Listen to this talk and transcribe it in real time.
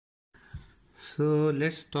So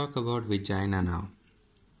let's talk about vagina now.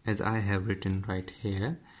 As I have written right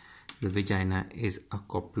here, the vagina is a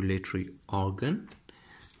copulatory organ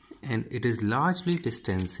and it is largely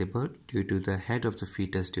distensible due to the head of the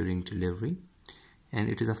fetus during delivery, and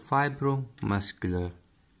it is a fibromuscular,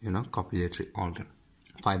 copulatory organ.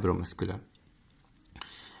 Fibromuscular.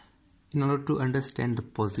 In order to understand the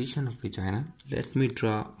position of vagina, let me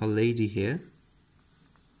draw a lady here.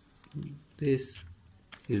 This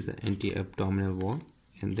is the anti-abdominal wall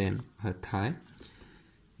and then her thigh.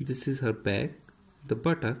 This is her back, the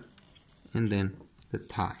buttock, and then the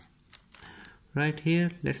thigh. Right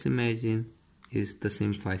here, let's imagine is the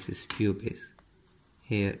symphysis pubis.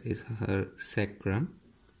 Here is her sacrum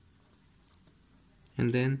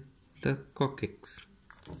and then the coccyx.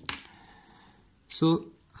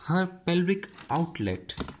 So her pelvic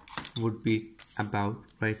outlet would be about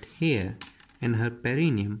right here and her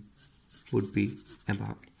perineum would be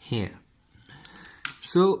about here.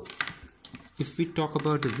 So if we talk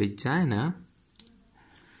about the vagina,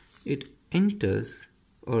 it enters,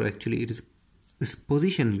 or actually it is this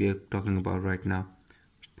position we are talking about right now.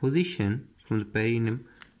 Position from the perineum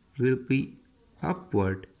will be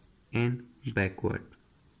upward and backward.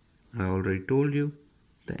 I already told you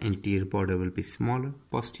the anterior border will be smaller,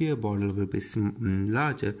 posterior border will be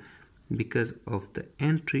larger because of the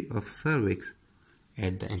entry of cervix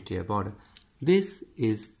at the anterior border. This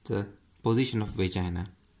is the position of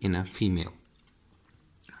vagina in a female.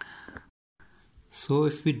 So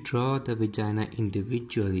if we draw the vagina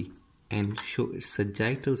individually and show its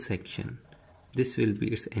sagittal section, this will be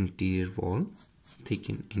its anterior wall,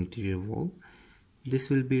 thickened anterior wall.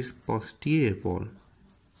 This will be its posterior wall,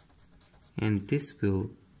 and this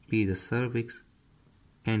will be the cervix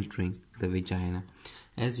entering the vagina.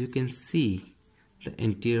 As you can see, the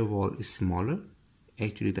anterior wall is smaller.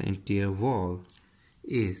 Actually, the anterior wall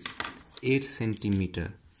is 8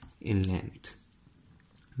 cm in length,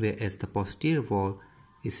 whereas the posterior wall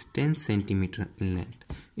is 10 cm in length.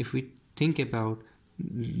 If we think about,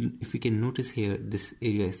 if we can notice here, this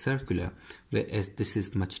area is circular, whereas this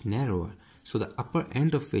is much narrower. So the upper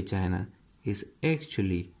end of vagina is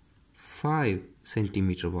actually 5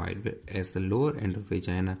 cm wide, whereas the lower end of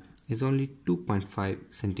vagina is only 2.5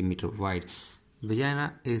 cm wide.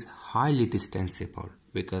 Vagina is highly distensible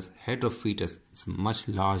because head of fetus is much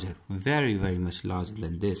larger, very much larger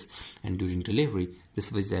than this, and during delivery this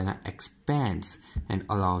vagina expands and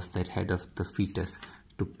allows that head of the fetus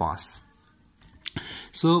to pass.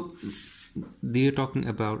 So they are talking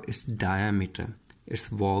about its diameter, its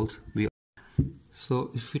walls. So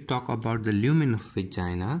if we talk about the lumen of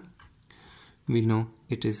vagina, we know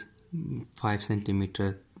it is 5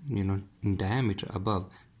 cm in diameter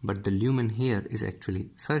above, but the lumen here is actually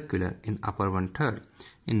circular in upper 1/3.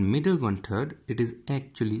 In middle 1/3 it is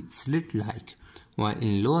actually slit-like, while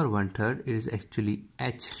in lower 1/3 it is actually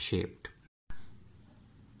H-shaped.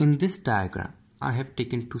 In this diagram I have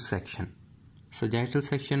taken two sections: sagittal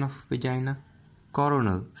section of vagina,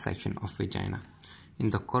 coronal section of vagina. In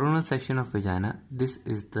the coronal section of vagina, this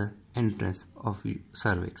is the entrance of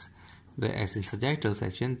cervix, whereas in sagittal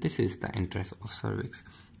section this is the entrance of cervix.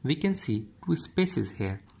 We can see two spaces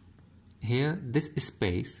here. Here, this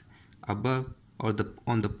space above or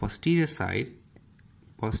on the posterior side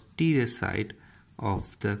of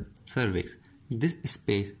the cervix, this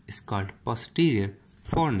space is called posterior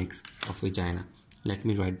fornix of vagina. Let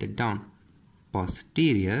me write that down.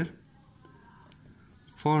 Posterior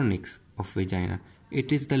fornix of vagina.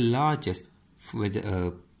 It is the largest fornix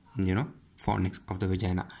of the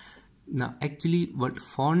vagina. Now actually what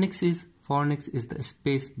fornix is the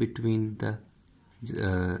space between the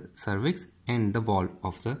cervix and the wall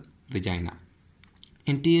of the vagina.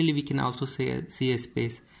 Anteriorly we can also see a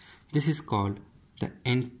space. This is called the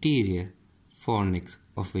anterior fornix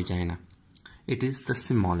of vagina. It is the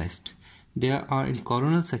smallest. There are, in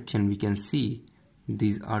coronal section we can see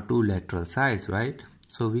these are two lateral sides, right?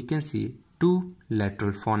 So we can see two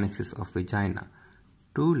lateral fornixes of vagina.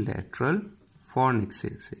 Two lateral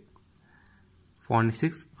fornixes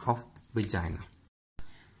of vagina.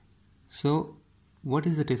 So what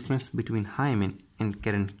is the difference between hymen and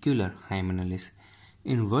caruncular hymenalis?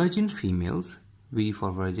 In virgin females, V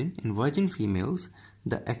for virgin, in virgin females,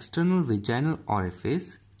 the external vaginal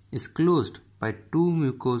orifice is closed by two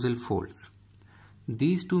mucosal folds.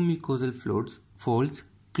 These two mucosal folds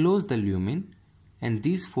close the lumen, and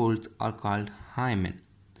these folds are called hymen.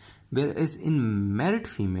 Whereas in married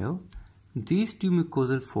female, these two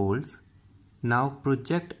mucosal folds now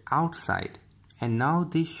project outside, and now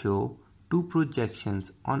they show two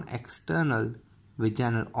projections on external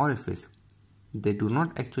vaginal orifice. They do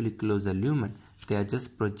not actually close the lumen, They are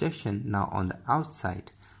just projection now on the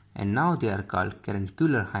outside, and now they are called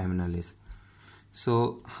caruncular hymenalis.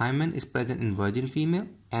 So hymen is present in virgin female,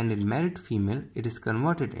 and in married female it is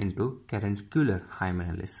converted into caruncular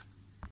hymenalis.